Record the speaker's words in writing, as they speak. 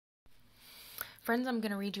Friends, I'm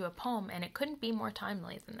going to read you a poem, and it couldn't be more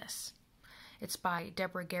timely than this. It's by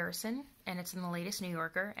Debra Garrison, and it's in the latest New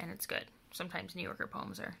Yorker, and it's good. Sometimes New Yorker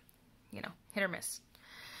poems are, hit or miss.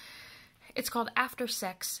 It's called After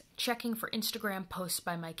Sex, Checking for Instagram Posts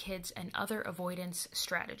by My Kids and Other Avoidance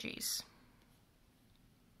Strategies.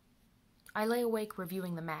 I lay awake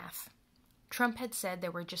reviewing the math. Trump had said there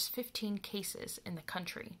were just 15 cases in the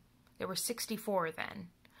country. There were 64 then,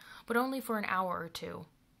 but only for an hour or two.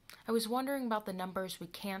 I was wondering about the numbers we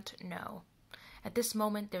can't know. At this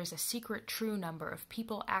moment, there's a secret true number of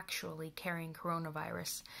people actually carrying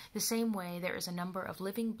coronavirus, the same way there is a number of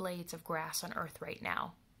living blades of grass on Earth right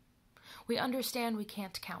now. We understand we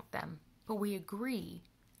can't count them, but we agree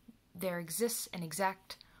there exists an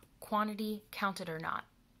exact quantity, counted or not.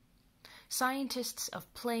 Scientists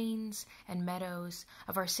of plains and meadows,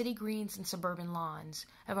 of our city greens and suburban lawns,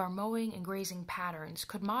 of our mowing and grazing patterns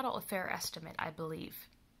could model a fair estimate, I believe.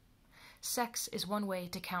 Sex is one way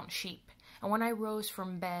to count sheep, and when I rose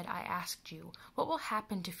from bed I asked you, what will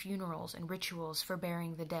happen to funerals and rituals for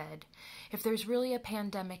burying the dead, if there's really a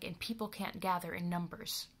pandemic and people can't gather in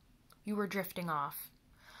numbers? You were drifting off.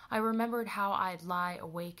 I remembered how I'd lie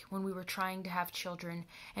awake when we were trying to have children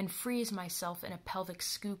and freeze myself in a pelvic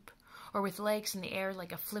scoop, or with legs in the air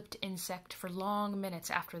like a flipped insect for long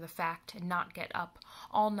minutes after the fact and not get up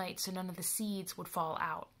all night so none of the seeds would fall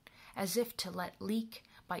out, as if to let leak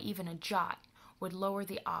by even a jot would lower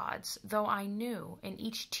the odds, though I knew in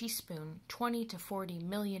each teaspoon 20 to 40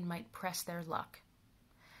 million might press their luck.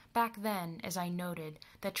 Back then, as I noted,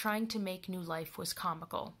 that trying to make new life was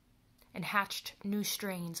comical, and hatched new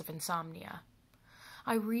strains of insomnia.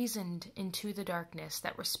 I reasoned into the darkness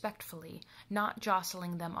that respectfully, not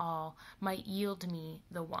jostling them all, might yield me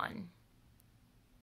the one.